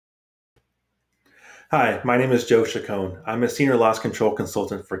Hi, my name is Joe Chacon. I'm a senior loss control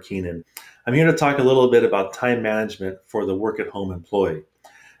consultant for Keenan. I'm here to talk a little bit about time management for the work at home employee.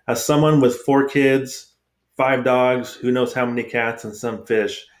 As someone with 4 kids, 5 dogs, who knows how many cats, and some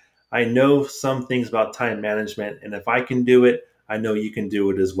fish, I know some things about time management, and if I can do it, I know you can do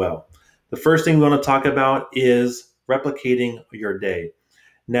it as well. The first thing we want to talk about is replicating your day.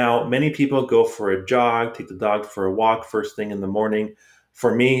 Now, many people go for a jog, take the dog for a walk first thing in the morning.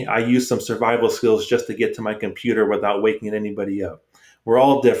 For me, I use some survival skills just to get to my computer without waking anybody up. We're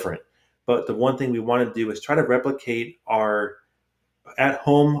all different, but the one thing we want to do is try to replicate our at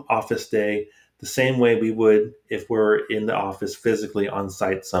home office day the same way we would if we're in the office physically on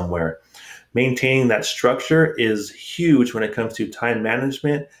site somewhere. Maintaining that structure is huge when it comes to time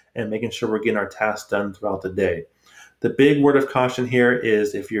management and making sure we're getting our tasks done throughout the day. The big word of caution here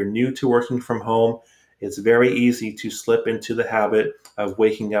is if you're new to working from home, it's very easy to slip into the habit of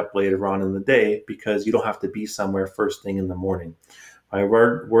waking up later on in the day because you don't have to be somewhere first thing in the morning. My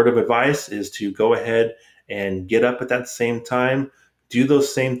word of advice is to go ahead and get up at that same time, do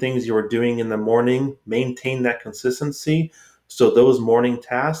those same things you were doing in the morning, maintain that consistency so those morning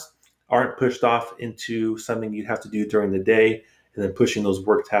tasks aren't pushed off into something you have to do during the day and then pushing those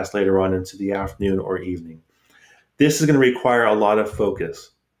work tasks later on into the afternoon or evening. This is going to require a lot of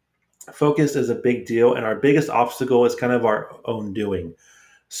focus. Focus is a big deal, and our biggest obstacle is kind of our own doing.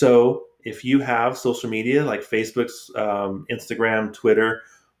 So, if you have social media like Facebook's, Instagram, Twitter,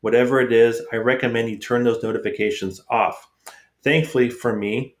 whatever it is, I recommend you turn those notifications off. Thankfully for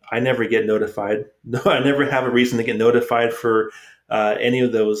me, I never get notified. No, I never have a reason to get notified for any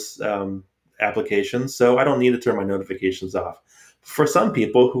of those applications, so I don't need to turn my notifications off. For some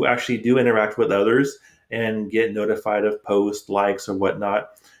people who actually do interact with others and get notified of posts, likes, or whatnot,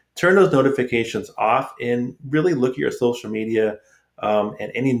 turn those notifications off and really look at your social media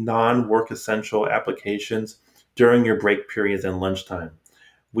and any non-work essential applications during your break periods and lunchtime.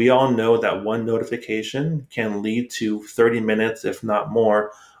 We all know that one notification can lead to 30 minutes, if not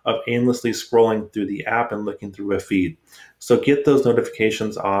more, of aimlessly scrolling through the app and looking through a feed. So get those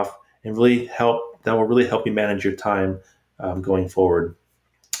notifications off and that will really help you manage your time going forward.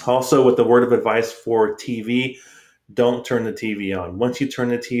 Also, with the word of advice for TV, don't turn the TV on. Once you turn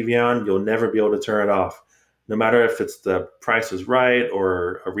the TV on, you'll never be able to turn it off. No matter if it's The Price is Right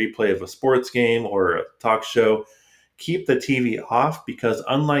or a replay of a sports game or a talk show, keep the TV off because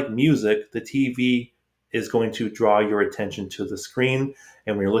unlike music, the TV is going to draw your attention to the screen.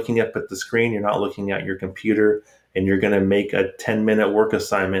 And when you're looking up at the screen, you're not looking at your computer and you're going to make a 10-minute work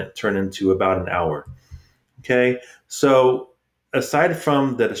assignment turn into about an hour. Okay, so aside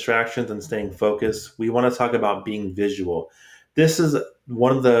from the distractions and staying focused, we want to talk about being visual. This is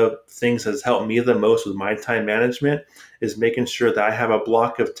one of the things that's helped me the most with my time management is making sure that I have a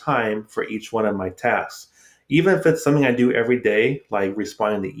block of time for each one of my tasks. Even if it's something I do every day, like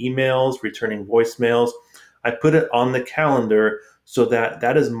responding to emails, returning voicemails, I put it on the calendar so that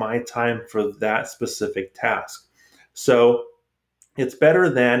that is my time for that specific task. So it's better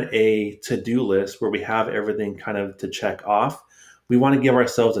than a to-do list where we have everything kind of to check off. We want to give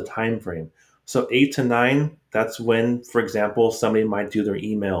ourselves a time frame. So 8 to 9, that's when, for example, somebody might do their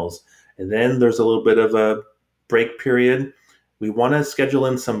emails. And then there's a little bit of a break period. We want to schedule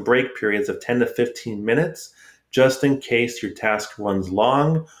in some break periods of 10 to 15 minutes just in case your task runs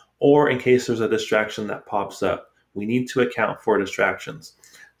long or in case there's a distraction that pops up. We need to account for distractions.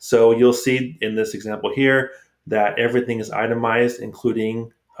 So you'll see in this example here that everything is itemized,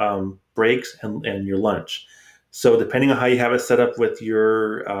 including breaks and your lunch. So depending on how you have it set up with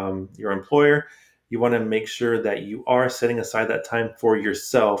your employer, you want to make sure that you are setting aside that time for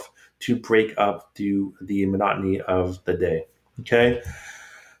yourself to break up the monotony of the day. Okay.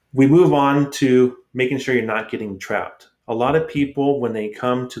 We move on to making sure you're not getting trapped. A lot of people, when they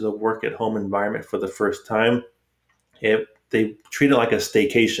come to the work at home environment for the first time, they treat it like a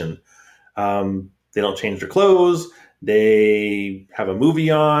staycation. They don't change their clothes. They have a movie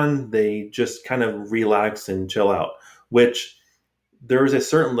on. They just kind of relax and chill out, which there is a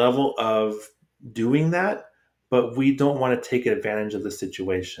certain level of doing that, but we don't want to take advantage of the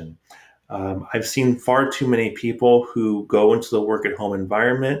situation. I've seen far too many people who go into the work at home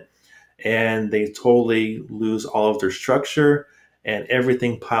environment and they totally lose all of their structure and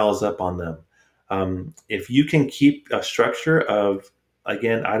everything piles up on them. If you can keep a structure of,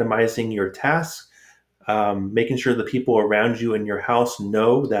 again, itemizing your tasks, making sure the people around you in your house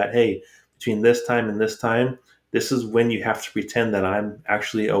know that, hey, between this time and this time, this is when you have to pretend that I'm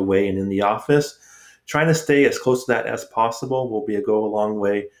actually away and in the office. Trying to stay as close to that as possible will go a long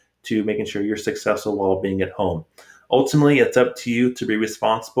way to making sure you're successful while being at home. Ultimately, it's up to you to be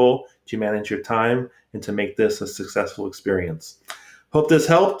responsible, to manage your time, and to make this a successful experience. Hope this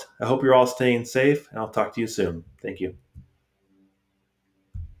helped. I hope you're all staying safe, and I'll talk to you soon. Thank you.